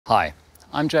Hi,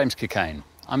 I'm James Cockayne.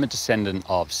 I'm a descendant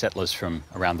of settlers from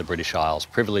around the British Isles,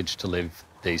 privileged to live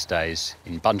these days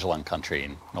in Bundjalung country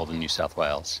in northern New South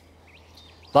Wales.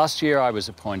 Last year I was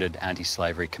appointed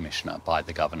Anti-Slavery Commissioner by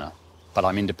the Governor, but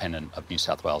I'm independent of New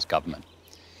South Wales Government.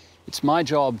 It's my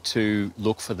job to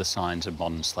look for the signs of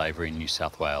modern slavery in New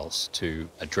South Wales, to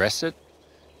address it,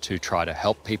 to try to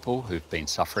help people who've been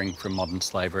suffering from modern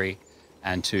slavery,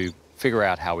 and to figure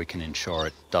out how we can ensure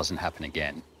it doesn't happen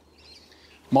again.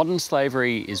 Modern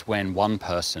slavery is when one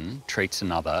person treats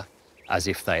another as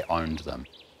if they owned them,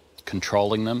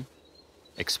 controlling them,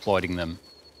 exploiting them,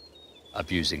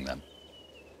 abusing them.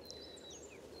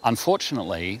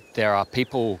 Unfortunately, there are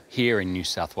people here in New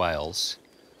South Wales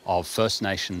of First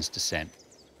Nations descent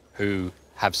who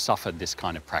have suffered this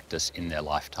kind of practice in their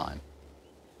lifetime.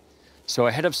 So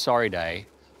ahead of Sorry Day,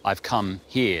 I've come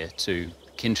here to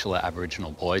Kinchela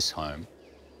Aboriginal Boys Home,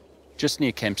 just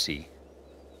near Kempsey,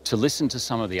 to listen to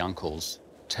some of the uncles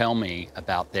tell me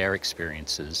about their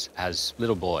experiences as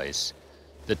little boys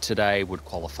that today would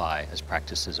qualify as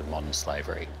practices of modern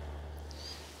slavery.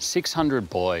 600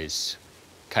 boys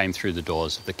came through the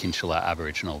doors of the Kinchela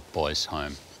Aboriginal Boys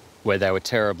Home, where they were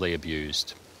terribly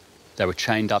abused. They were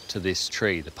chained up to this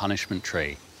tree, the punishment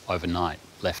tree, overnight,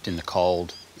 left in the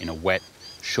cold in a wet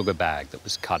sugar bag that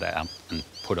was cut out and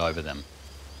put over them.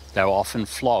 They were often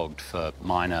flogged for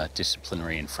minor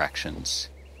disciplinary infractions,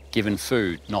 given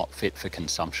food not fit for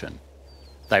consumption.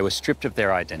 They were stripped of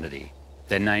their identity.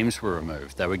 Their names were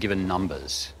removed. They were given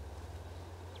numbers.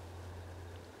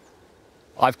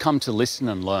 I've come to listen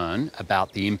and learn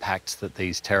about the impacts that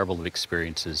these terrible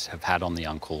experiences have had on the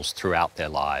uncles throughout their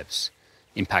lives.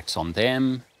 Impacts on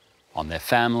them, on their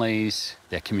families,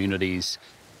 their communities.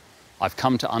 I've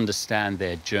come to understand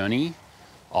their journey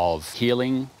of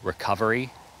healing,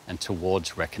 recovery, and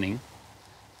towards reckoning.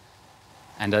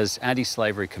 And as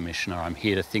Anti-Slavery Commissioner, I'm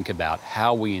here to think about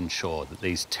how we ensure that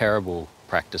these terrible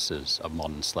practices of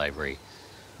modern slavery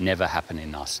never happen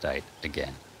in our state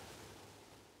again.